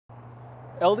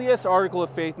LDS Article of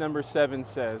Faith number 7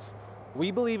 says, "We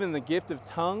believe in the gift of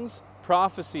tongues,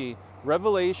 prophecy,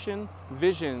 revelation,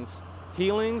 visions,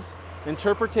 healings,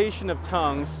 interpretation of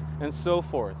tongues, and so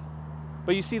forth."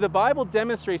 But you see, the Bible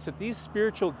demonstrates that these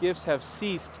spiritual gifts have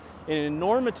ceased in a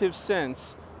normative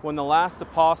sense when the last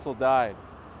apostle died.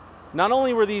 Not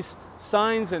only were these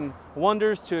signs and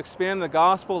wonders to expand the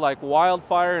gospel like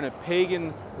wildfire in a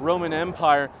pagan Roman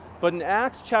Empire, but in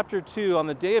Acts chapter 2, on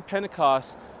the day of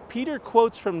Pentecost, Peter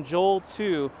quotes from Joel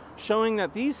 2, showing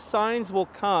that these signs will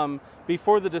come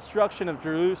before the destruction of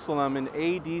Jerusalem in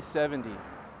AD 70.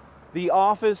 The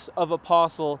office of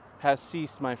apostle has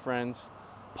ceased, my friends.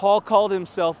 Paul called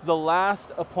himself the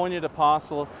last appointed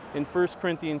apostle in 1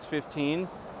 Corinthians 15,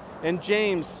 and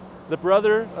James, the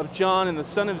brother of John and the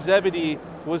son of Zebedee,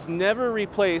 was never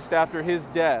replaced after his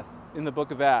death in the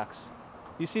book of Acts.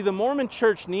 You see, the Mormon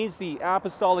church needs the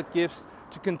apostolic gifts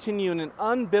to continue in an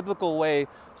unbiblical way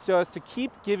so as to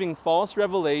keep giving false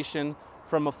revelation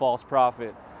from a false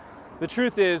prophet. The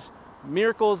truth is,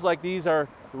 miracles like these are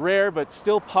rare but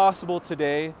still possible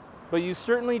today, but you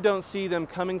certainly don't see them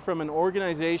coming from an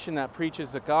organization that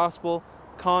preaches the gospel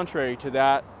contrary to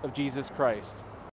that of Jesus Christ.